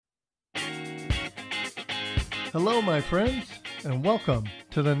Hello, my friends, and welcome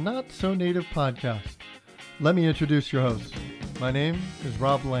to the Not So Native podcast. Let me introduce your host. My name is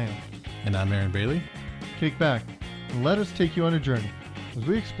Rob Lamb. And I'm Aaron Bailey. Kick back and let us take you on a journey as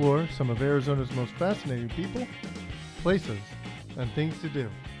we explore some of Arizona's most fascinating people, places, and things to do.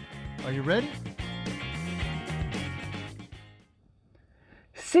 Are you ready?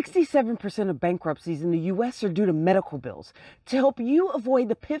 67% of bankruptcies in the U.S. are due to medical bills. To help you avoid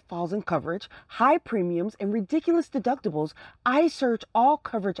the pitfalls in coverage, high premiums, and ridiculous deductibles, I search all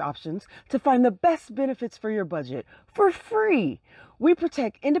coverage options to find the best benefits for your budget for free. We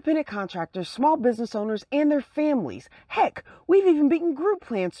protect independent contractors, small business owners, and their families. Heck, we've even beaten group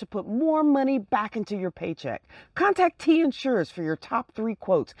plans to put more money back into your paycheck. Contact T Insurers for your top 3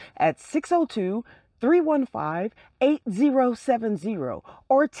 quotes at 602-315-8070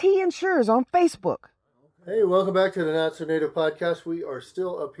 or T Insurers on Facebook. Hey, welcome back to the Not So Native podcast. We are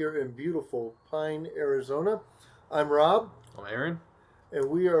still up here in beautiful Pine, Arizona. I'm Rob. I'm Aaron.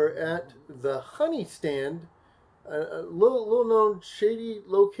 And we are at the Honey Stand, a little known shady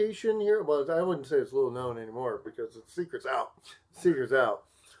location here. Well, I wouldn't say it's little known anymore because it's secret's out.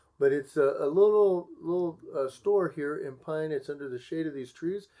 But it's a little store here in Pine. It's under the shade of these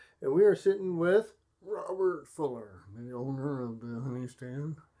trees. And we are sitting with Robert Fuller, the owner of the Honey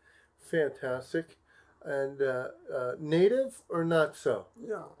Stand. Fantastic. And native or not so?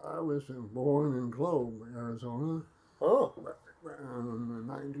 Yeah, I was born in Globe, Arizona. Oh. In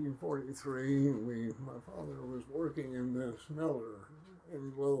 1943, my father was working in the smelter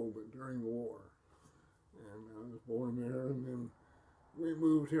in Globe during the war. And I was born there, and then we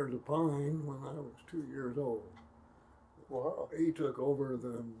moved here to Pine when I was 2 years old. Wow. He took over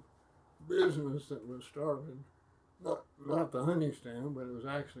the business that was started, not the Honey Stand, but it was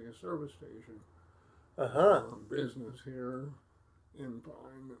actually a service station. Business here in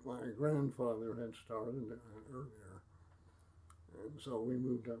Pine that my grandfather had started earlier. And so we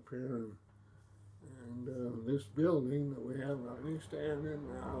moved up here, and this building that we have a Honey Stand in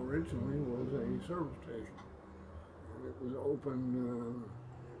now originally was a service station. And it was opened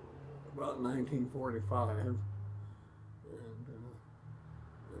about 1945. And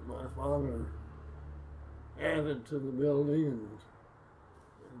my father added to the building,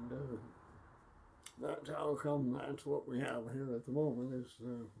 and that's how come that's what we have here at the moment is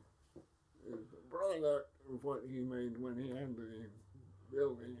the product of what he made when he had the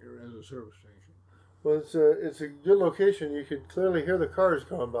building here as a service station. Well, it's a good location. You could clearly hear the cars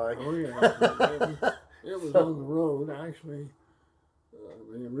going by. Oh yeah, it was on the road actually.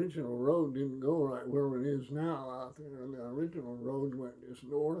 The original road didn't go right where it is now out there. The original road went just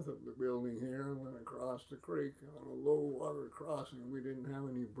north of the building here and went across the creek on a low water crossing. We didn't have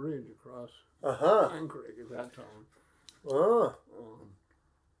any bridge across Pine Creek at that time.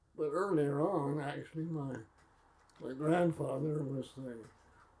 But earlier on, actually, my grandfather was the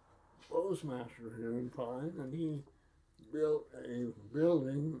postmaster here in Pine, and he built a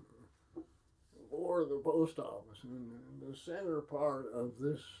building for the post office. And the center part of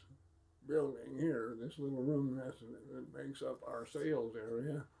this building here, this little room that makes up our sales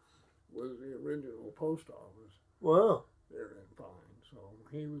area, was the original post office. Wow. There in Pine. So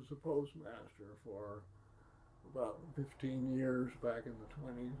he was the postmaster for about 15 years back in the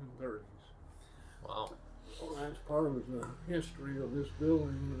 20s and 30s. Wow. Well, that's part of the history of this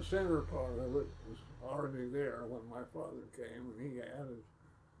building. The center part of it was already there when my father came, and he added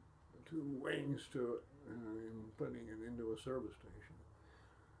 2 wings to it and putting it into a service station.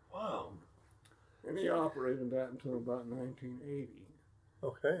 Wow. And he operated that until about 1980.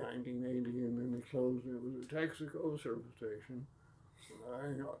 Okay. 1980, and then they closed it. It was a Texaco service station.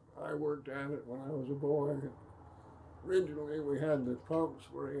 And I worked at it when I was a boy. Originally, we had the pumps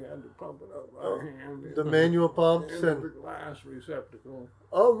where you had to pump it up by hand. The manual pumps and the glass receptacle.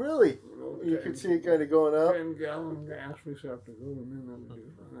 Oh, really? You 10 could see it kind of going up. 10-gallon gas receptacle, and then it would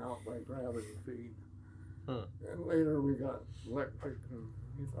just run out by gravity feed. And later we got electric, and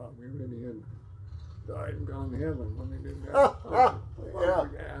he thought we really had died and gone to heaven when they didn't have to pump the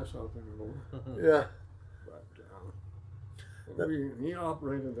gas up anymore. Yeah. But he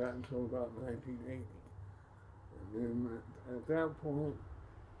operated that until about 1980. And then at that point,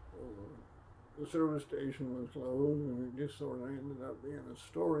 the service station was closed, and it just sort of ended up being a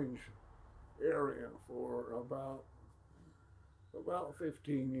storage area for about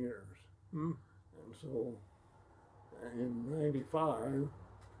 15 years. And so in 95,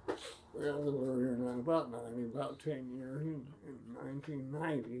 well, a little earlier than about 90, about 10 years, in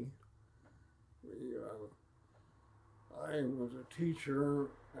 1990, I was a teacher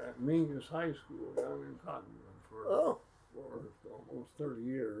at Mingus High School down in Cottonwood for almost 30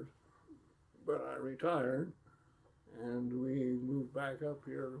 years. But I retired And we moved back up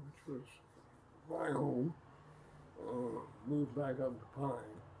here, which was my home, moved back up to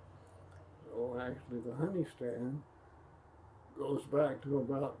Pine. So actually the honey stand goes back to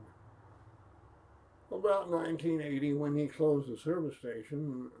about 1980 when he closed the service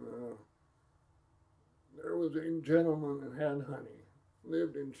station. There was a gentleman that had honey,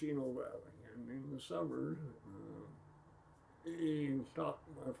 lived in Chino Valley, and in the summers, he stopped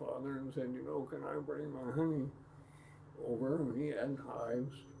my father and said, you know, can I bring my honey over? And he had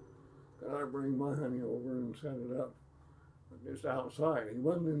hives. Can I bring my honey over and set it up just outside? He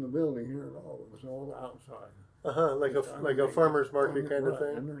wasn't in the building here at all. It was all outside. Like a farmer's market kind of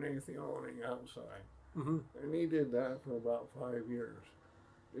thing. Underneath the awning outside. Mm-hmm. And he did that for about 5 years.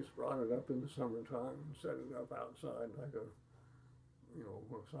 Just brought it up in the summertime and set it up outside like a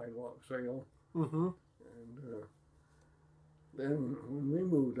sidewalk sale. Mm-hmm. And then when we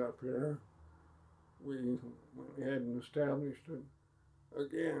moved up here, we went ahead and established it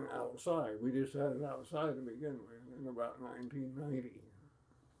again outside. We just had it outside to begin with in about 1990.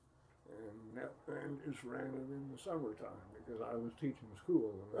 And just ran it in the summertime because I was teaching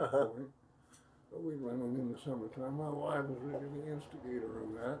school at that point. So we run it in the summertime. My wife was really the instigator of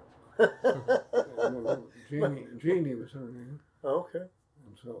that. And, Jeannie was her name. Okay.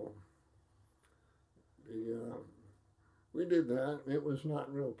 And so we did that. It was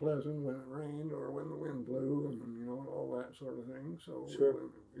not real pleasant when it rained or when the wind blew and all that sort of thing. So sure.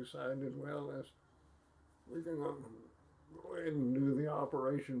 We decided, well, we can go ahead and do the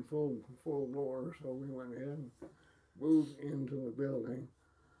operation full bore. So we went ahead and moved into the building,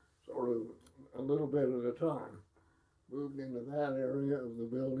 sort of a little bit at a time. Moved into that area of the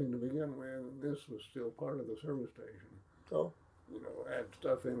building to begin with, and this was still part of the service station. Oh. Had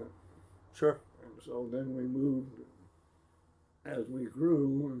stuff in it. Sure. And so then we moved as we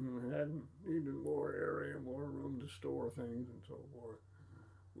grew and needed more area, more room to store things and so forth.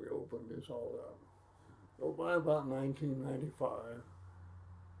 We opened this all up. So by about 1995,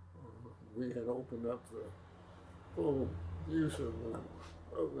 we had opened up the full use of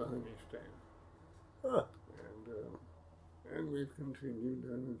the honey stand. Huh. And we've continued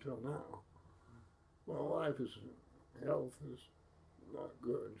until now. My wife's health is not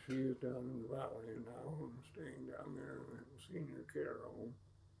good. She is down in the valley now and staying down there in a senior care home.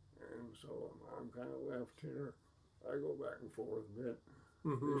 And so I'm kind of left here. I go back and forth a bit.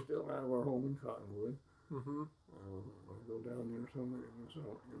 Mm-hmm. We still have our home in Cottonwood. Mm-hmm. I go down there some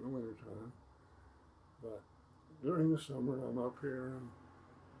in the wintertime. But during the summer, I'm up here and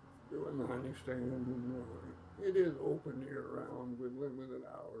doing the honey stand. And it is open year round with limited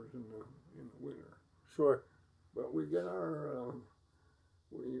hours in the winter. Sure. But we get our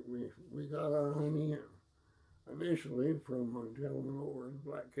we got our honey initially from a gentleman over in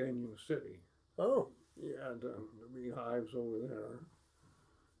Black Canyon City. Oh. He had the beehives over there.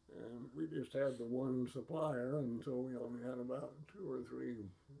 And we just had the one supplier, and so we only had about 2 or 3,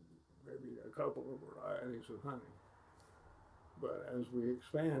 maybe a couple of varieties of honey. But as we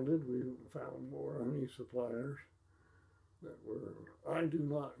expanded, we found more honey suppliers that were, I do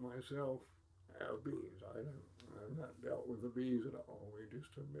not myself have bees. I've not dealt with the bees at all. We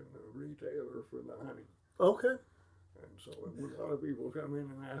just have been a retailer for the honey. Okay. And so a lot of people come in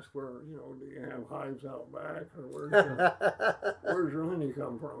and ask do you have hives out back, or where's your honey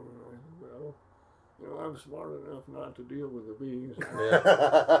come from? And I said, well, I'm smart enough not to deal with the bees.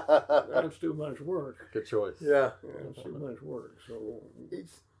 That's too much work. Good choice. Yeah. It's too much work. So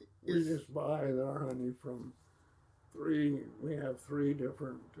we just buy our honey from we have 3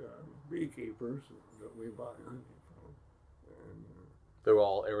 different beekeepers that we buy honey from. And they're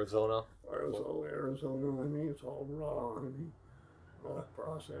all Arizona? it's all Arizona honey. It's all raw honey, not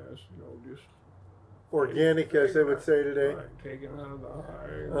processed, just organic, as they would say today. Right, taken out of the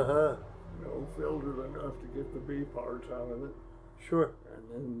hive. Uh-huh. Filtered enough to get the bee parts out of it. Sure. And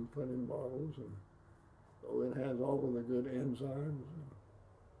then put in bottles, and so it has all of the good enzymes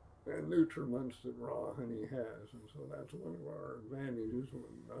and nutriments that raw honey has, and so that's one of our advantages. When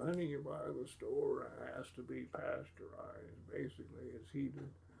the honey you buy at the store has to be pasteurized. Basically, it's heated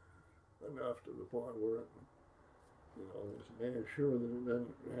enough to the point where it's damn sure that it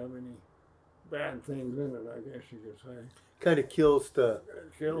doesn't have any bad things in it, I guess you could say. Kind of kills It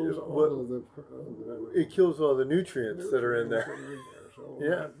kills all of the it kills all the nutrients that are in there. So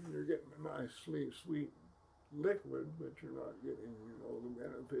Yeah. You're getting a nice, sweet liquid, but you're not getting, the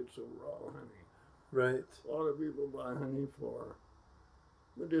benefits of raw honey. Right. A lot of people buy honey for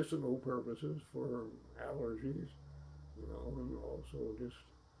medicinal purposes, for allergies, and also just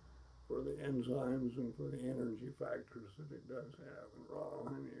for the enzymes and for the energy factors that it does have. And raw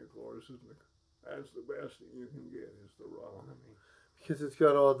honey, of course, is that's the best that you can get is the raw honey. Because it's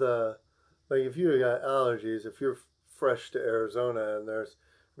got all the, like if you got allergies, if you're fresh to Arizona and I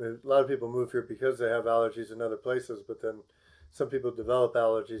mean, a lot of people move here because they have allergies in other places, but then some people develop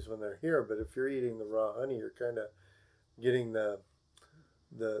allergies when they're here. But if you're eating the raw honey, you're kind of getting the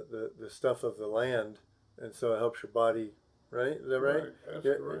stuff of the land, and so it helps your body, right? Is that right? That's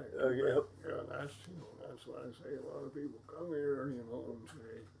yeah, correct. Yeah, that's why I say a lot of people come here, and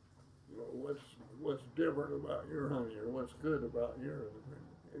say, what's different about your honey or what's good about yours.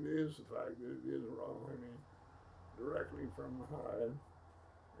 It is the fact that it is raw honey directly from the hive,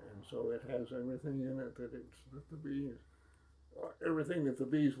 and so it has everything in it that the bees, everything that the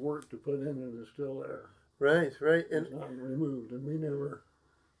bees work to put in it is still there. Right. And it's not removed, and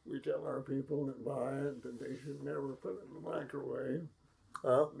we tell our people that buy it that they should never put it in the microwave.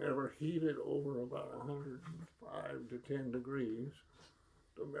 Never heat it over about 105 to 10 degrees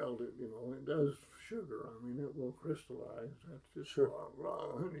to melt it. It does sugar. I mean, it will crystallize. That's just sure.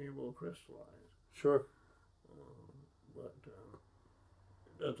 Raw honey will crystallize. Sure. But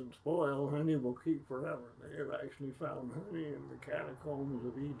it doesn't spoil. Honey will keep forever. They have actually found honey in the catacombs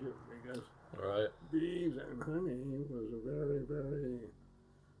of Egypt because bees and honey was a very, very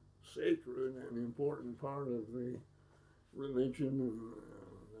sacred and important part of the religion and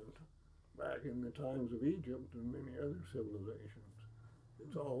back in the times of Egypt and many other civilizations.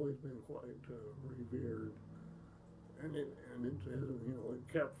 It's always been quite revered, and it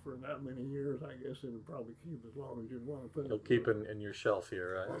kept for that many years. I guess it'll probably keep as long as you want to put it. You'll keep in your shelf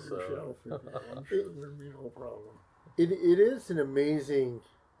here, right? On your shelf, I'm sure there'd be no problem. It is an amazing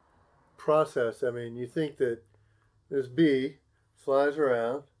process. I mean, you think that this bee flies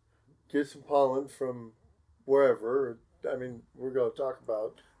around, gets some pollen from wherever. I mean, we're going to talk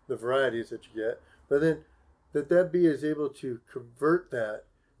about the varieties that you get, but then that bee is able to convert that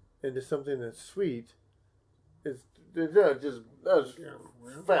into something that's sweet. That's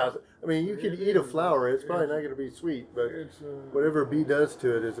fast. I mean, you can eat a flower; it's probably not going to be sweet, but whatever a bee does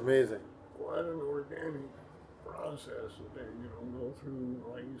to it is amazing. Quite an organic process that they go through.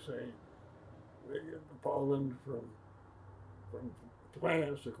 Like you say, they get the pollen from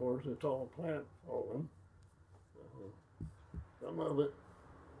plants. Of course, it's all plant pollen. Some of it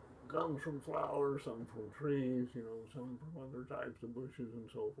comes from flowers, some from trees, some from other types of bushes and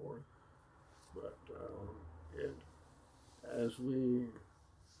so forth. But as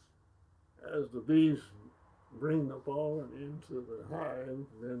the bees bring the pollen into the hive,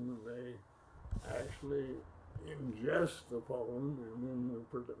 then they actually ingest the pollen, and then the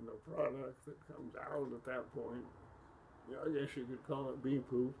product that comes out at that point, I guess you could call it bee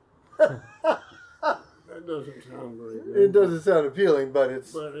poop. That doesn't sound very good. It doesn't sound appealing, but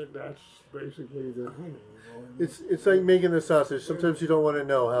that's basically the honey. It's like making the sausage. Sometimes you don't want to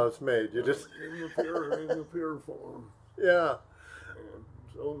know how it's made. You just in the pure form. Yeah. And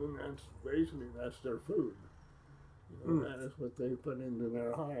so then that's their food. That is what they put into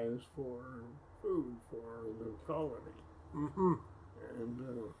their hives for food for the colony. Mm-hmm. And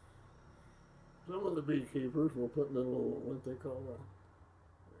some of the beekeepers will put little what they call a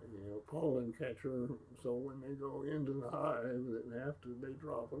pollen catcher, so when they go into the hive, they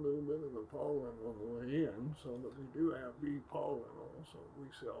drop a little bit of the pollen on the way in, so that we do have bee pollen also. We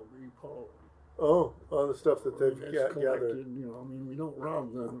sell bee pollen. Oh, all the stuff that they've gathered. We don't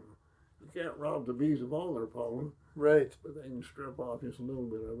rob them. You can't rob the bees of all their pollen. Right. But they can strip off just a little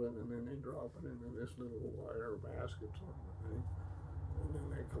bit of it, and then they drop it into this little wire basket sort of thing. And then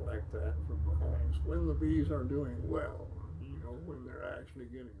they collect that from the hives. When the bees are doing well, when they're actually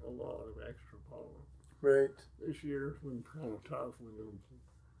getting a lot of extra pollen. Right. This year's been kind of tough with the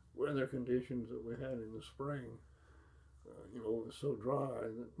weather conditions that we had in the spring. It was so dry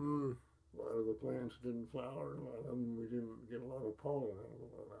that a lot of the plants didn't flower. A lot of them, we didn't get a lot of pollen out of a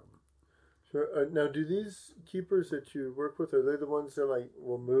lot of them. Sure. Now, do these keepers that you work with, are they the ones that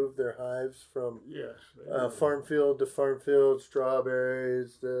will move their hives from farm field to farm field,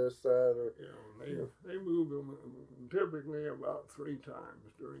 strawberries, this, that, or? They move them typically about 3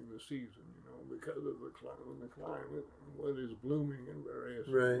 times during the season, because of the climate and what is blooming in various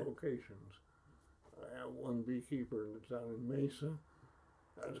locations. I have one beekeeper that's out in Mesa.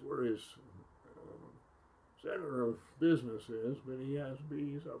 That's where his center of business is, but he has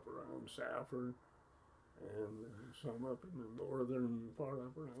bees up around Safford and some up in the northern part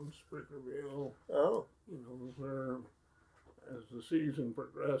up around Sprickerville. Oh. Where as the season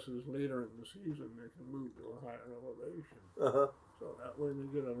progresses, later in the season, they can move to a higher elevation. Uh-huh. So that way they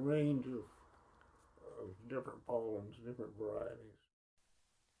get a range of different pollens, different varieties.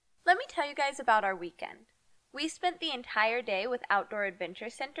 Let me tell you guys about our weekend. We spent the entire day with Outdoor Adventure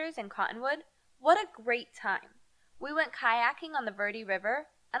Centers in Cottonwood. What a great time! We went kayaking on the Verde River,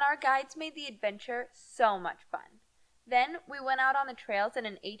 and our guides made the adventure so much fun. Then we went out on the trails in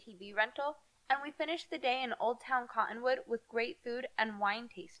an ATV rental, and we finished the day in Old Town Cottonwood with great food and wine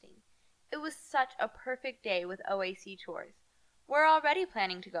tasting. It was such a perfect day with OAC Tours. We're already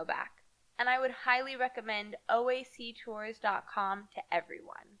planning to go back, and I would highly recommend oactours.com to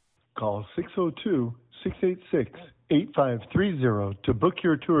everyone. Call 602-686-8530 to book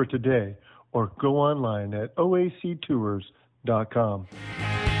your tour today or go online at oactours.com.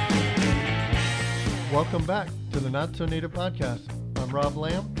 Welcome back to the Not So Native Podcast. I'm Rob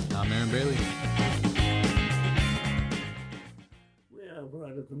Lamb. I'm Aaron Bailey. We have,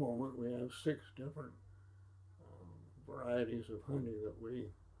 right at the moment, we have 6 different varieties of honey that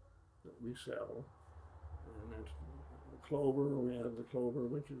we sell. And that's the clover. We have the clover,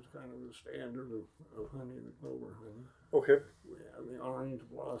 which is kind of the standard of honey, the clover honey. Okay. We have the orange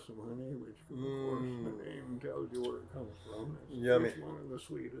blossom honey, which of course the name tells you where it comes from. Yummy. It's one of the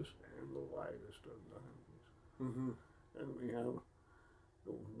sweetest and the lightest of the honeys. Mm-hmm. And we have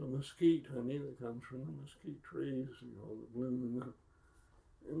the mesquite honey that comes from the mesquite trees, that bloom in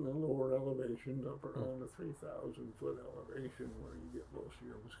the lower elevations, up around the 3,000-foot elevation where you get most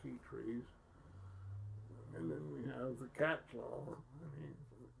of your mesquite trees. And then we have the catclaw honey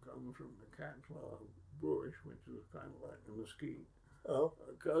that comes from the catclaw bush, which is kind of like the mesquite. Oh.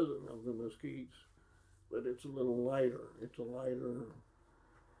 A cousin of the mesquites, but it's a little lighter. It's a lighter,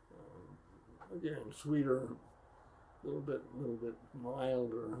 again, sweeter, little bit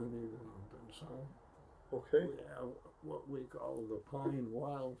milder honey than some. Okay. We have what we call the pine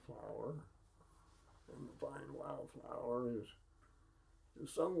wildflower, and the pine wildflower is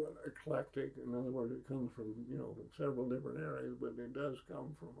somewhat eclectic. In other words, it comes from several different areas, but it does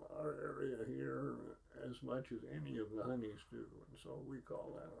come from our area here as much as any of the honeys do, and so we call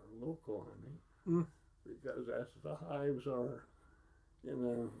that our local honey because the hives are in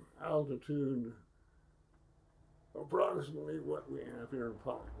an altitude approximately what we have here in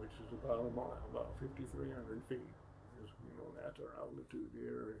Pine, which is about a mile, about 5,300 feet. That's our altitude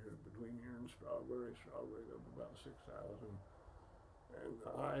here between here and Strawberry. Strawberry up about 6,000. And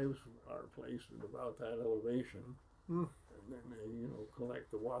the hives are placed at about that elevation. And then they, collect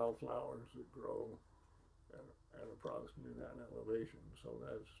the wildflowers that grow at approximately that elevation. So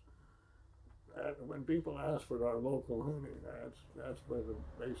that when people ask for our local honey, that's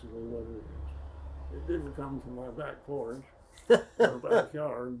basically what it is. It didn't come from my back porch or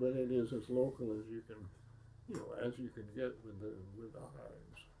backyard, but it is as local as you can, get with the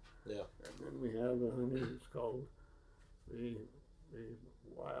hives. Yeah. And then we have the honey that's called the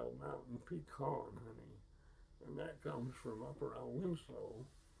Wild Mountain Pecan honey, and that comes from up around Winslow,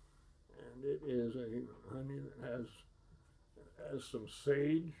 and it is a honey that has some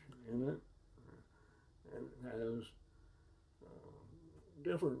sage in it, and it has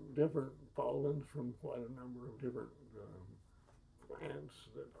different pollens from quite a number of different plants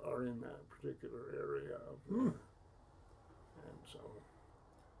that are in that particular area of there. And so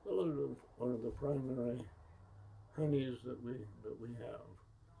those are one of the primary honeys that we have,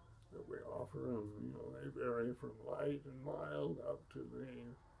 that we offer, and they vary from light and mild up to the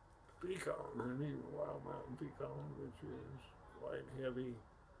pecan honey, the Wild Mountain Pecan, which is quite heavy,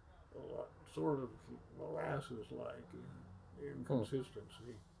 a lot, sort of molasses-like in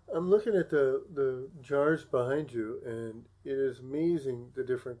consistency. I'm looking at the jars behind you, and it is amazing the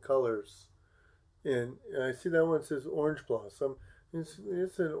different colors. And I see that one says orange blossom. It's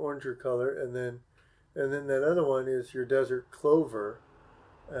an oranger color, and then that other one is your desert clover,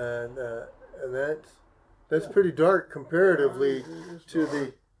 and that's pretty dark comparatively to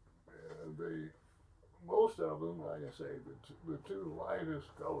the. Most of them, like I say, the two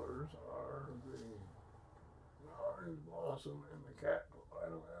lightest colors are the orange blossom and the catclaw. I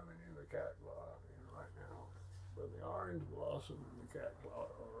don't have any of the catclaw here right now, but the orange blossom and the catclaw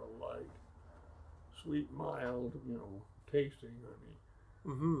are a light, sweet, mild, tasting honey.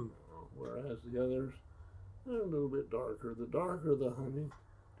 Mm-hmm. Whereas the others are a little bit darker. The darker the honey,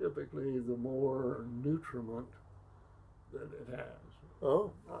 typically the more nutriment that it has.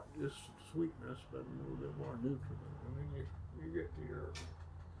 Oh. Not just sweetness, but a little bit more nutriment. And then you get to your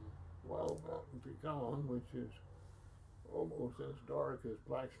Wild Mountain Pecan, which is almost as dark as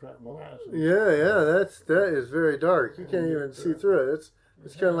blackstrap molasses. Yeah, that is very dark. You can't even see through it.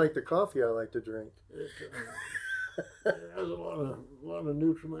 It's kind of like the coffee I like to drink. It has a lot of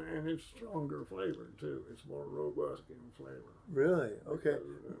nutriment, and it's stronger flavored too. It's more robust in flavor. Really? Okay.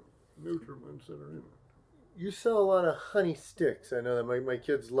 Because of the nutriments that are in it. You sell a lot of honey sticks. I know that my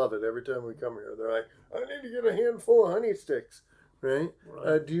kids love it. Every time we come here, they're like, I need to get a handful of honey sticks. Right?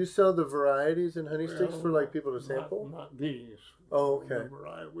 Right. Do you sell the varieties and honey sticks for like people to not- sample? Not these. Oh, okay. The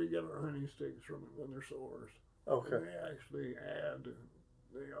variety, we get our honey sticks from another source. Okay. And they actually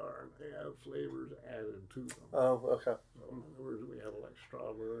they have flavors added to them. Oh, okay. So in other words, we have like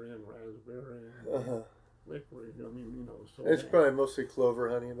strawberry and raspberry and Uh-huh. licorice. I mean, you know, so It's probably mostly clover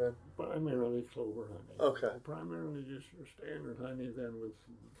honey then. primarily clover honey. Okay. Primarily just your standard honey then with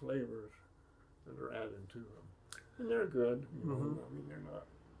flavors that are added to them. And they're good. You know, Mhm. I mean,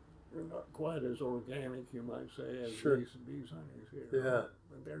 they're not quite as organic, you might say, as Sure. these honeys here. Yeah.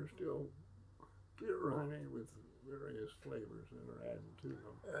 But they're still pure honey with various flavors that are added to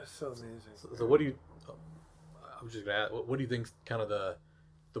them. That's so amazing. So what do you? I was just gonna ask, what do you think's kind of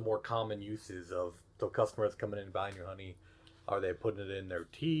the more common uses of the customers coming in and buying your honey? Are they putting it in their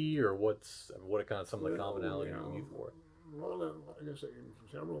tea, or what are kind of some of the Well, commonalities you you know, use for it? Well, like I say,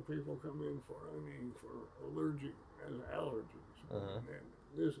 several people come in for honey for allergic as allergies. Mhm.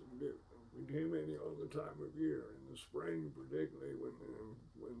 And we came in all the time of year in the spring, particularly when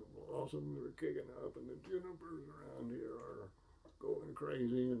the blossoms are kicking up and the junipers around here are going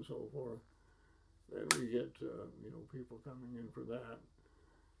crazy and so forth. Then we get people coming in for that.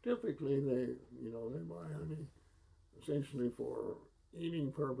 Typically, they buy honey essentially for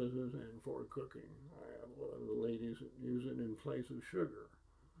eating purposes and for cooking. I have a lot of the ladies that use it in place of sugar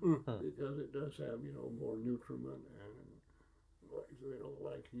because it does have more nutriment, and they don't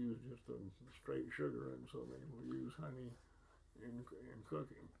like to use just the straight sugar, and so they will use honey in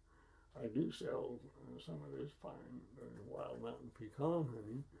cooking. I do sell some of this fine wild mountain pecan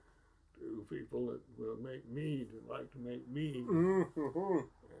honey to people that will make mead, that like to make mead, Mm-hmm.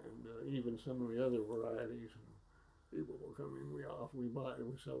 and even some of the other varieties. People will come in, we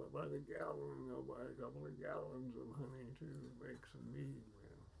sell it by the gallon, and they'll buy a couple of gallons of honey to make some mead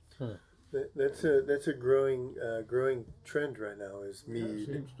with. That's a growing trend right now is Yeah, mead. it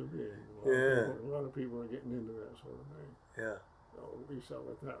seems to be. Yeah. A lot of people are getting into that sort of thing. Yeah. So we sell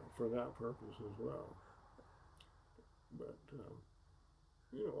it for that purpose as well. But,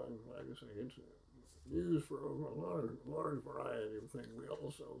 like I say, it's used for a large variety of things. We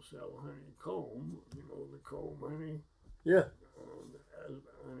also sell honeycomb, the comb honey. Yeah. That has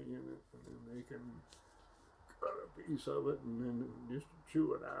honey in it, and then they can cut a piece of it and then just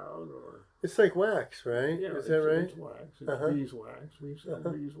chew it out, or It's like wax, right? yeah, Is that right? It's wax. It's Uh-huh. beeswax. We sell Uh-huh.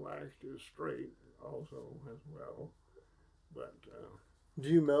 beeswax just straight also as well. But Do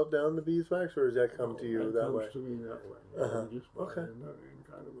you melt down the beeswax, or does that come to you that comes way? to me that way. Uh-huh. You just buy Okay. it in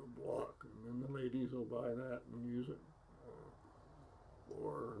kind of a block, and then the ladies will buy that and use it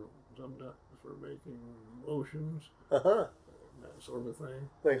for sometimes for making lotions, Uh-huh. that sort of thing.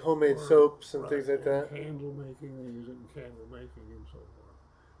 Like homemade Or- soaps and right, things like that? Candle making, they use it in candle making and so forth.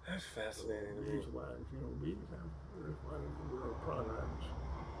 That's fascinating to me. Beeswax, bees there's quite a number of products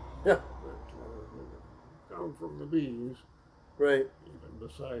Yeah. that come from the bees, Right. even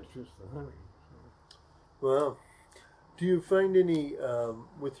besides just the honey. Wow. Do you find any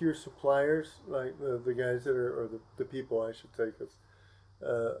with your suppliers, like the guys that are, or the people I should say, 'cause,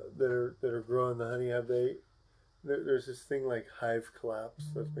 that are growing the honey? Have they? There's this thing like hive collapse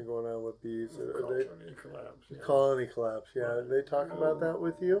that's been going on with bees. Are they Colony collapse. Yeah. colony collapse? Yeah. Right. They talk about that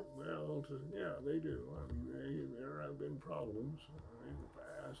with you? Well, yeah, they do. I mean, there have been problems in the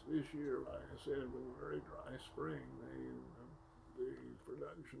past. This year, like I said, it was a very dry spring. The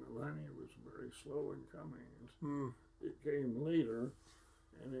production of honey was very slow in coming. Mm. It came later,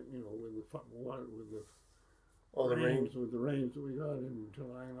 and it, with the water, with the All the rain. with the rains that we got in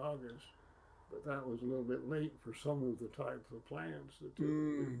July and August. But that was a little bit late for some of the types of plants that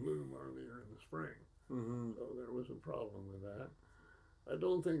typically bloom earlier in the spring. Mm-hmm. So there was a problem with that. I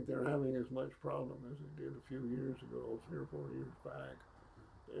don't think they're having as much problem as they did a few years ago, 3 or 4 years back.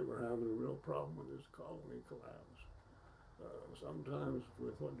 They were having a real problem with this colony collapse. Sometimes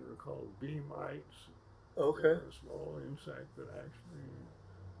with what are called bee mites. Okay. A small insect that actually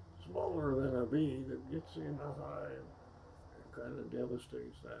smaller than a bee that gets in a hive and kind of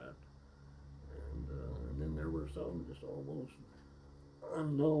devastates that. And then there were some just almost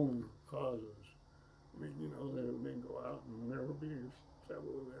unknown causes. I mean, they go out and there would be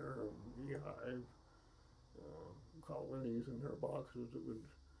several of their beehive colonies in their boxes that would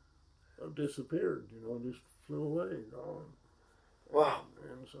have disappeared, just flew away, gone. Wow.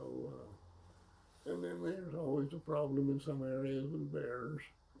 And so, and then there's always a problem in some areas with bears.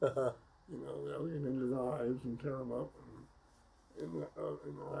 Uh-huh. They'll get into the hives and tear them up. In the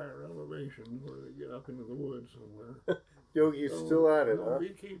higher elevations where they get up into the woods somewhere. Yogi's still at it, huh?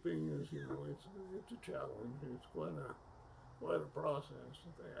 Beekeeping is, it's a challenge. It's quite a process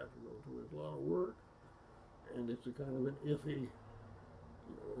that they have to go through. It's a lot of work, and it's a kind of an iffy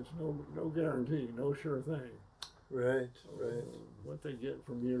it's no guarantee, no sure thing. Right, So, right. What they get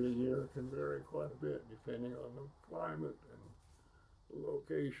from year to year can vary quite a bit depending on the climate and the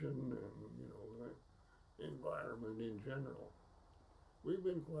location and the environment in general. We've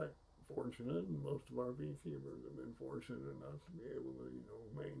been quite fortunate, and most of our beekeepers have been fortunate enough to be able to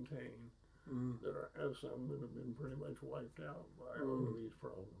maintain. There are some that have been pretty much wiped out by all of these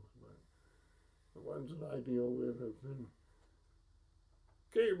problems, but the ones that I deal with have been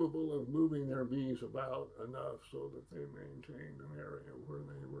capable of moving their bees about enough so that they maintained an area where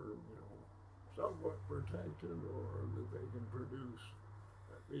they were, somewhat protected, or that they can produce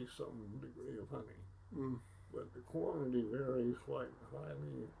at least some degree of honey. But the quantity varies quite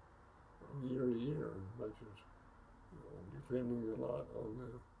highly from year to year, as much as, depending a lot on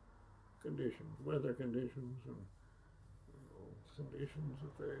the conditions, weather conditions, and conditions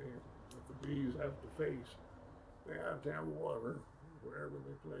that the bees have to face. They have to have water. Wherever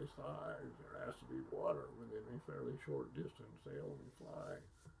they place the hives, there has to be water within a fairly short distance. They only fly,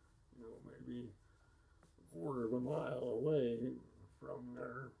 maybe a quarter of a mile away from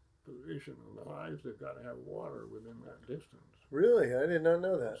their position in the hives. They've got to have water within that distance. Really? I did not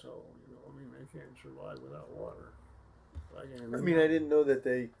know that. So, they can't survive without water. I didn't know that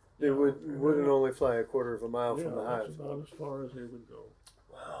they wouldn't only fly a quarter of a mile from the hives. That's about as far as they would go.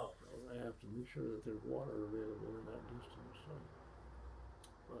 Wow. So they have to be sure that there's water available in that distance. So.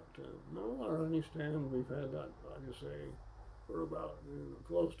 But no, our honey stand, we've had that, like I say, for about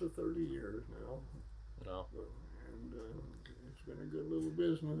close to 30 years now. No. And it's been a good little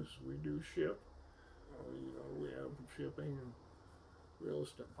business. We do ship. We have shipping, and we'll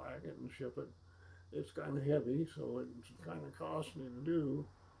pack it and ship it. It's kind of heavy, so it's kind of costly to do.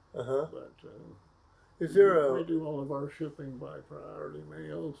 But is there we do all of our shipping by priority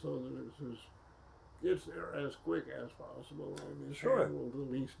mail, so that gets there as quick as possible and is handled the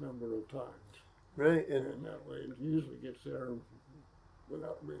least number of times. Right, and that way it usually gets there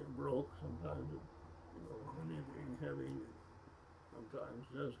without being broke. Sometimes honey being heavy, sometimes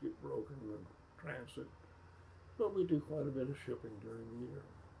does get broken in transit. But we do quite a bit of shipping during the year,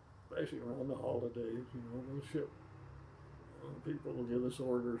 especially around the holidays. We'll ship. People will give us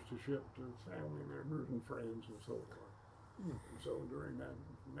orders to ship to family members and friends and so forth. And so during that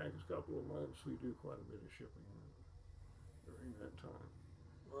next couple of months, we do quite a bit of shipping during that time.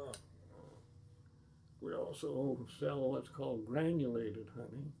 Wow. We also sell what's called granulated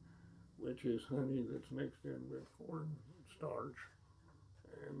honey, which is honey that's mixed in with corn starch,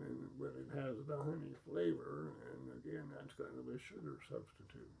 but it has the honey flavor, and again, that's kind of a sugar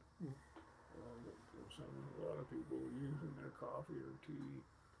substitute. A lot of people use in their coffee or tea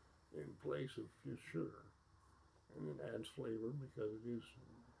in place of just sugar. And it adds flavor because it is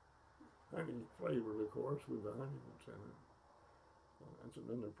honey flavored, of course, with the honey that's in it. So that's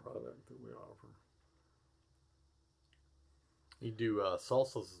another product that we offer. You do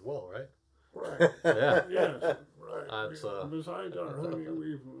salsas as well, right? Right. Yeah. Yes, right. That's, besides our honey,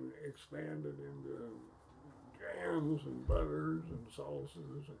 we've expanded into jams and butters and salsas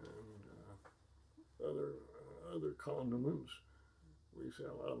and other condiments. We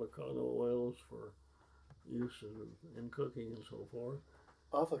sell avocado oils for use in cooking and so forth.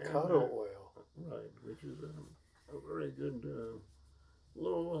 Avocado oil. Right, which is a very good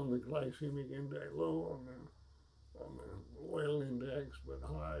low on the glycemic index, low on the oil index, but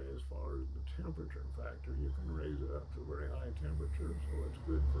high as far as the temperature factor. You can raise it up to very high temperature, so it's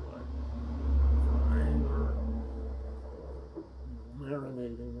good for like frying or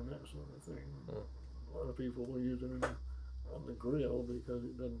marinating and that sort of thing. A lot of people will use it on the grill because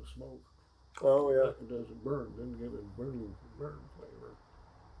it doesn't smoke. Oh, yeah. It doesn't burn, doesn't give it burn flavor.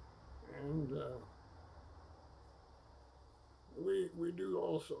 And we do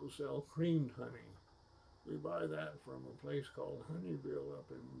also sell creamed honey. We buy that from a place called Honeyville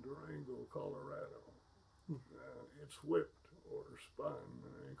up in Durango, Colorado. It's whipped or spun,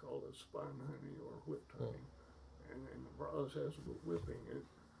 and they call it spun honey or whipped honey. And in the process of whipping it,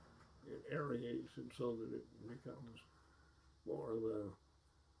 it aerates it so that it becomes more of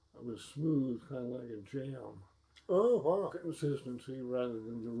a smooth, kind of like a jam. Oh, wow. Consistency rather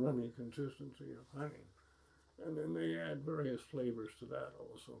than the runny consistency of honey. And then they add various flavors to that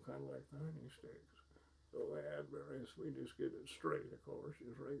also, kind of like the honey sticks. So they add various, we just get it straight, of course,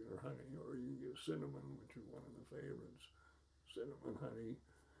 just regular honey, or you can get cinnamon, which is one of the favorites. Cinnamon honey.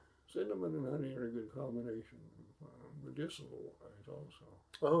 Cinnamon and honey are a good combination. Medicinal wise also.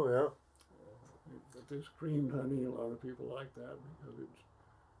 Oh, yeah. But this creamed honey, a lot of people like that because it's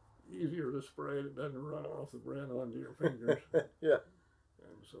easier to spread. It doesn't run off the bread onto your fingers. Yeah.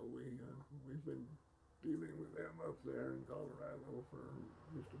 And so we've been dealing with them up there in Colorado for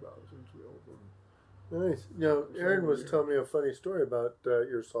just about since we opened. Nice. Aaron was telling me a funny story about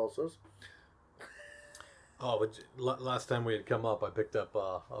your salsas. Oh, but last time we had come up, I picked up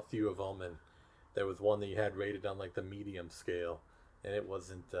a few of them, and there was one that you had rated on like the medium scale, and it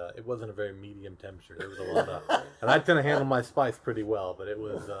wasn't a very medium temperature. There was a lot of, and I tend to handle my spice pretty well, but it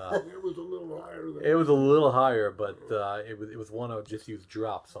was It was a little higher than it was a little higher, but it was one I would just use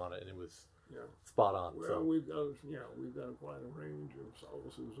drops on it, and it was spot on. Well, So we've got quite a range of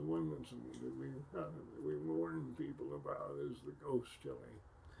salsas. The one that we warn people about is the ghost chili.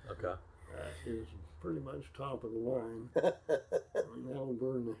 okay, That is pretty much top of the line. I mean, that'll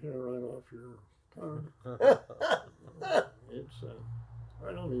burn the hair right off your tongue. It's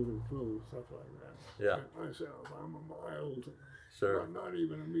I don't even fool with stuff like that. Yeah. Myself, I'm a mild. sure, I'm not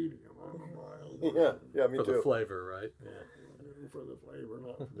even a medium. I'm a mild. Yeah, me for too. the flavor, right? Yeah, For the flavor,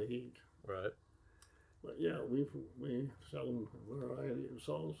 not for the heat. right. But yeah, we sell a variety of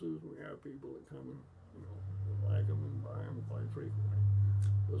salsas. We have people that come and like them and buy them quite frequently.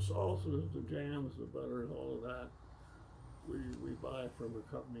 The salsas, the jams, the butter, and all of that, we buy from a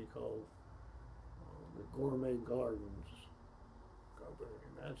company called the Gourmet Gardens Company,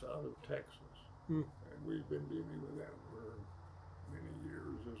 and that's out of Texas. And we've been dealing with them for many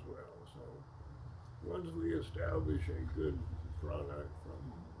years as well. So once we establish a good product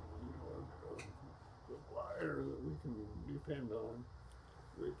from a supplier that we can depend on,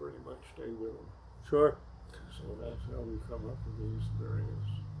 we pretty much stay with them. Sure. So that's how we come up with these various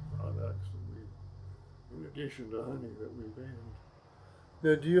products that we, in addition to honey that we vend.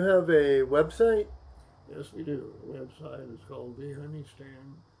 Now, do you have a website? Yes, we do. The website is called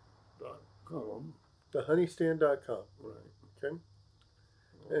thehoneystand.com. Thehoneystand.com. Right. Okay.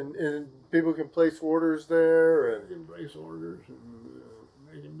 And people can place orders there. They And can place orders, and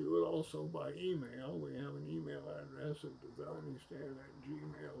they can do it also by email. We have an email address at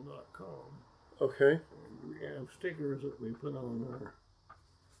thehoneystand@gmail.com. okay. And we have stickers that we put on our.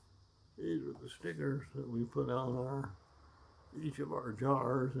 These are the stickers that we put on each of our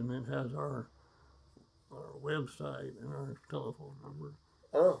jars, and it has our website and our telephone number.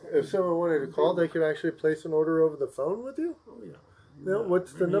 Oh, if someone wanted to call, they could actually place an order over the phone with you? Oh yeah. No,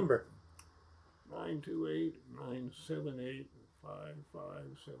 what's the number? 928-978-5571.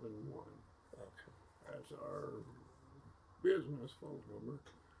 Okay. That's our business phone number.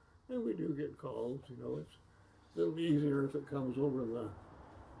 And we do get calls, it's a little easier if it comes over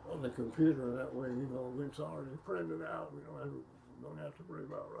on the computer. That way, it's already printed out. We don't have to worry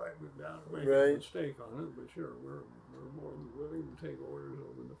about writing it down and making a mistake on it. But sure, we're more than willing to take orders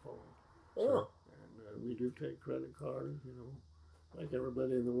over the phone. Oh. And we do take credit cards, like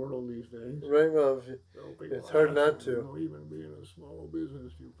everybody in the world these days. Right, well, it's hard not to. Even being a small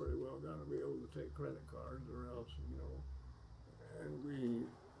business, you pretty well got to be able to take credit cards, or else, and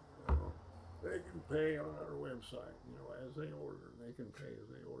they can pay on our website, as they order. They can pay as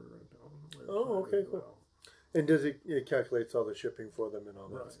they order it on the website. Oh, okay, as cool. well. And does it calculates all the shipping for them and all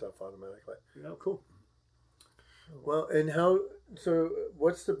that Right. stuff automatically? Yep. Cool. Well, and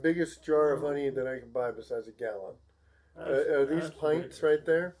what's the biggest jar of honey that I can buy besides a gallon? Are these That's the pints biggest. right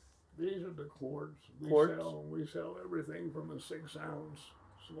there? These are the quarts. Quarts? We sell everything from a 6-ounce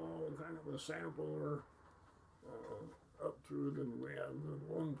small kind of a sampler up through we have the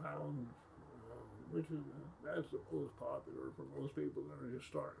 1 pound, that's the most popular for most people that are just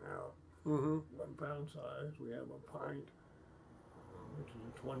starting out. Mm-hmm. 1 pound size. We have a pint, which is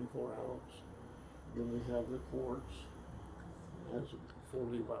a 24 ounce. Then we have the quarts. That's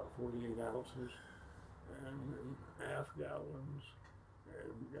about 48 ounces. And then half gallons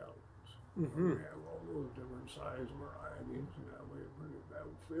and gallons. Mm-hmm. We have all those different size varieties, and that way that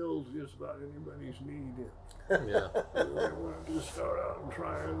fills just about anybody's need. Yeah. Whether they want to just start out and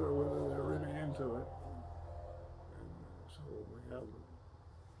try it, or whether they're really into it. And so we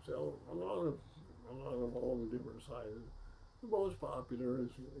sell a lot of all the different sizes. The most popular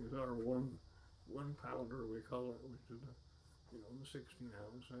is our one pounder, we call it, which is the 16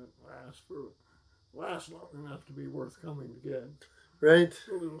 ounce. That lasts long enough to be worth coming to get. Right.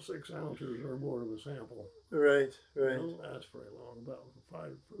 The little 6 ounces are more of a sample. Right. They Right. don't last very long, about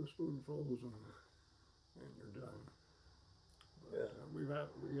 5 spoonfuls, and you're done. But, we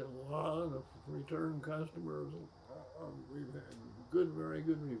get a lot of return customers. We've had very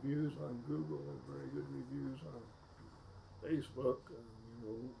good reviews on Google and very good reviews on Facebook.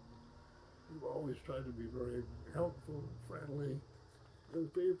 We've always tried to be very helpful, friendly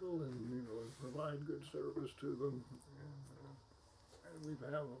with people, and provide good service to them. And we've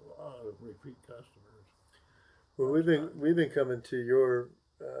had a lot of repeat customers. Well, we've been coming to your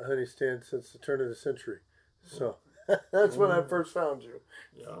honey stand since the turn of the century. So that's when I first found you.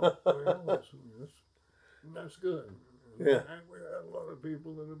 Yeah, well, that's good. Yeah. And we had a lot of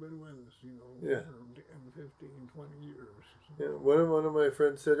people that have been with us, you know, Yeah. for 10, 15, 20 years. Yeah, one of my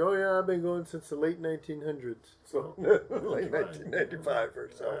friends said, "Oh yeah, I've been going since the late 1900s, so late 1995 or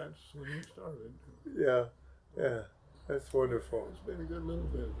so." That's when we started. Yeah, that's wonderful. It's been a good little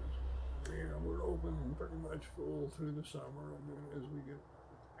business. We're open pretty much full through the summer, and then as we get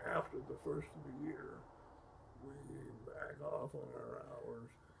after the first of the year, we back off on our hours.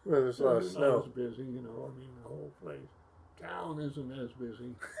 Well, there's a lot of It's snow. not as busy, you know. I mean, the whole place, town isn't as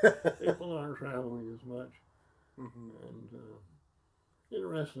busy. People aren't traveling as much. And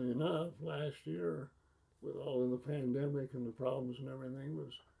interestingly enough, last year, with all of the pandemic and the problems and everything,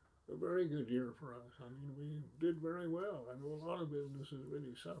 was a very good year for us. I mean, we did very well. I know a lot of businesses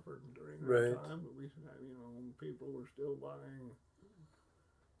really suffered during that Right. time, but we, you know, people were still buying.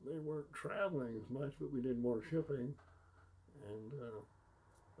 They weren't traveling as much, but we did more shipping, and so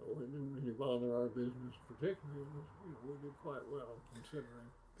it didn't really bother our business particularly. It was, you know, we did quite well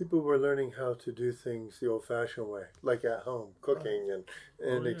considering. People were learning how to do things the old-fashioned way, like at home, cooking and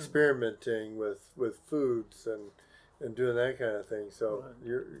Oh, yeah. experimenting with foods and doing that kind of thing. So Right.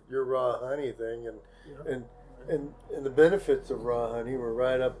 your raw honey thing Yeah. and the benefits of raw honey were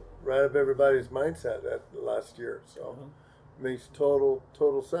right up everybody's mindset that last year. So makes total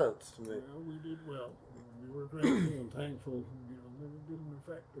sense to me. Yeah, we did well. We were grateful and thankful. You know, that it didn't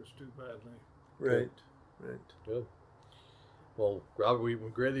affect us too badly. Right. Good. Well, Robert, we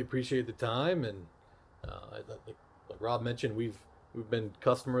greatly appreciate the time, and like Rob mentioned, we've been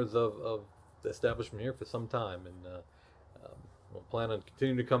customers of the establishment here for some time, and we'll plan on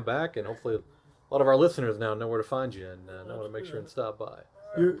continuing to come back, and hopefully a lot of our listeners now know where to find you and know how to make sure and stop by.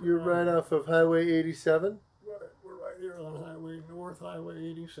 You're right off of Highway 87. We're right here on North Highway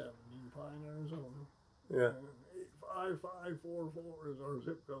 87 in Pine, Arizona. Yeah. And 85544 is our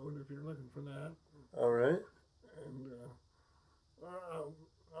zip code if you're looking for that. All right. And our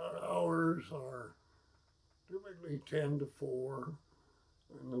hours are typically 10 to 4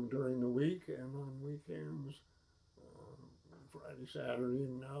 during the week, and on weekends, Friday, Saturday,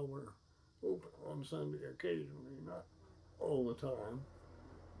 and now we're open on Sunday occasionally, not all the time,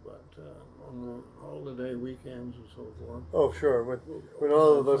 but on the holiday weekends and so forth. Oh, sure. When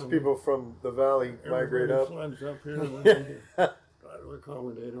all of those people from the valley migrate Everybody up. floods up here, and we try to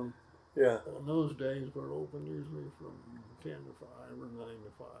accommodate them. Yeah. On those days, we're open usually from 10 to 5 or 9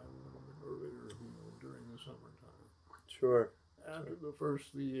 to 5, a little bit earlier, you know, during the summertime. Sure. After the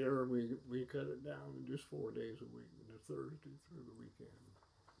first of the year, we cut it down to just 4 days a week, the Thursday through the weekend.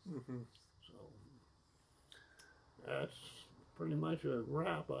 Mm-hmm. So that's pretty much a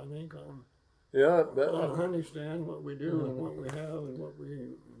wrap, I think, on Yeah. Honey Stand, what we do and what we have and what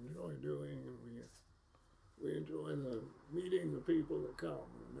we enjoy doing, and we enjoy meeting the people that come.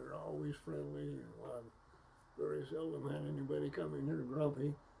 And they're always friendly, and I've very seldom had anybody come in here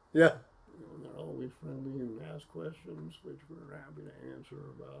grumpy. Yeah. You know, they're always friendly and ask questions, which we're happy to answer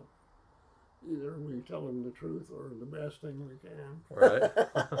about. Either we tell them the truth or the best thing we can. Right.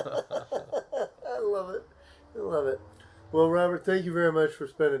 I love it. Well, Robert, thank you very much for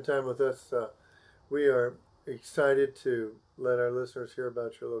spending time with us. We are excited to let our listeners hear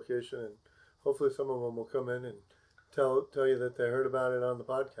about your location, and hopefully some of them will come in and tell you that they heard about it on the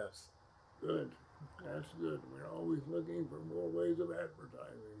podcast. Good. That's good. We're always looking for more ways of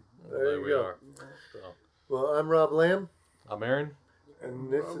advertising. There you we go. are. So, Well, I'm Rob Lamb. I'm Aaron.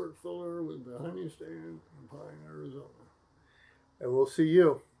 And this, Robert Fuller with the Honey Stand in Pine, Arizona. and we'll see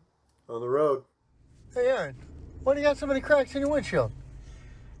you on the road. Hey, Aaron, why do you got so many cracks in your windshield?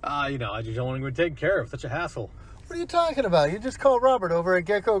 You know, I just don't want to get taken care of. Such a hassle. What are you talking about? You just call Robert over at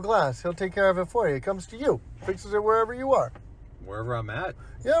Gecko Glass. He'll take care of it for you. It comes to you. Fixes it wherever you are. Wherever I'm at.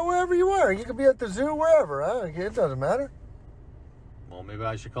 Yeah, wherever you are. You could be at the zoo, wherever. It doesn't matter. Well, maybe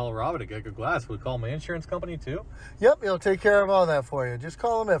I should call Robert at Gecko Glass. Would call my insurance company too? Yep, he'll take care of all that for you. Just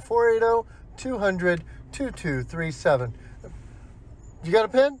call him at 480-200-2237. You got a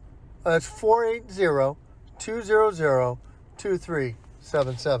pen? That's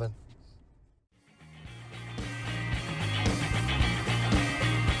 480-200-2377.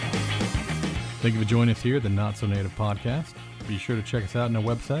 Thank you for joining us here at the Not So Native Podcast. Be sure to check us out on our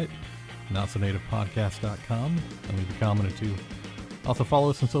website, notsonativepodcast.com, and leave a comment or two. Also follow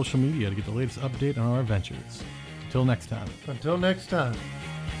us on social media to get the latest update on our adventures. Until next time. Until next time.